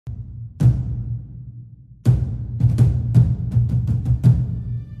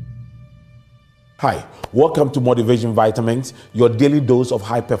Hi, welcome to Motivation Vitamins, your daily dose of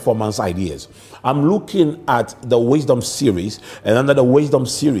high performance ideas. I'm looking at the wisdom series, and under the wisdom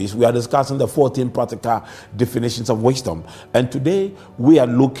series, we are discussing the 14 practical definitions of wisdom. And today we are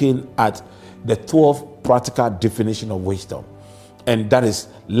looking at the 12th practical definition of wisdom. And that is,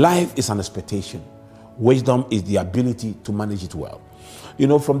 life is an expectation. Wisdom is the ability to manage it well. You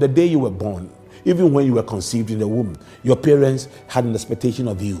know, from the day you were born, even when you were conceived in the womb, your parents had an expectation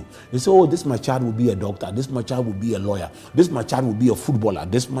of you. They say, oh, this my child will be a doctor. This my child will be a lawyer. This my child will be a footballer.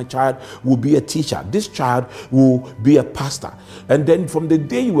 This my child will be a teacher. This child will be a pastor. And then from the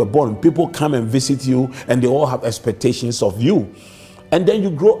day you were born, people come and visit you and they all have expectations of you. And then you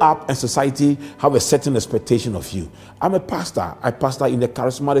grow up and society have a certain expectation of you. I'm a pastor. I pastor in the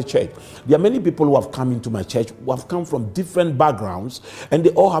charismatic church. There are many people who have come into my church who have come from different backgrounds and they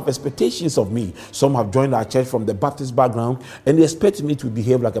all have expectations of me. Some have joined our church from the Baptist background and they expect me to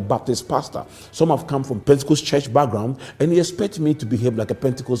behave like a Baptist pastor. Some have come from Pentecost church background and they expect me to behave like a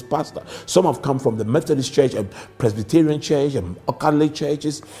Pentecost pastor. Some have come from the Methodist church and Presbyterian church and Catholic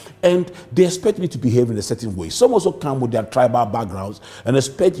churches and they expect me to behave in a certain way. Some also come with their tribal backgrounds and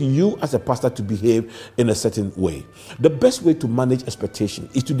expect you as a pastor to behave in a certain way. The best way to manage expectation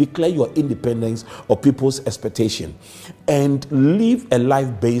is to declare your independence of people's expectation and live a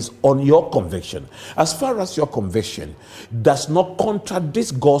life based on your conviction. As far as your conviction does not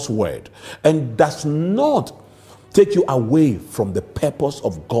contradict God's word and does not take you away from the purpose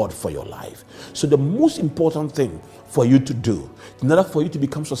of God for your life. So the most important thing for you to do in order for you to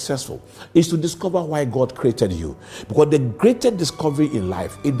become successful is to discover why God created you. Because the greatest discovery in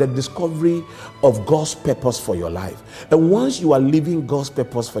life is the discovery of God's purpose for your life. And once you are living God's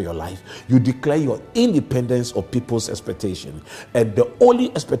purpose for your life, you declare your independence of people's expectation. And the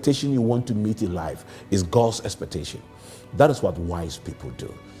only expectation you want to meet in life is God's expectation. That is what wise people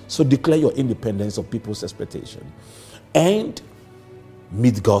do. So declare your independence of people's expectation and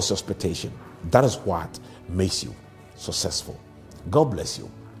meet God's expectation. That is what makes you successful. God bless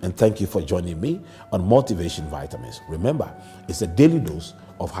you. And thank you for joining me on Motivation Vitamins. Remember, it's a daily dose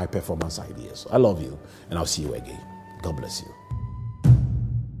of high performance ideas. I love you and I'll see you again. God bless you.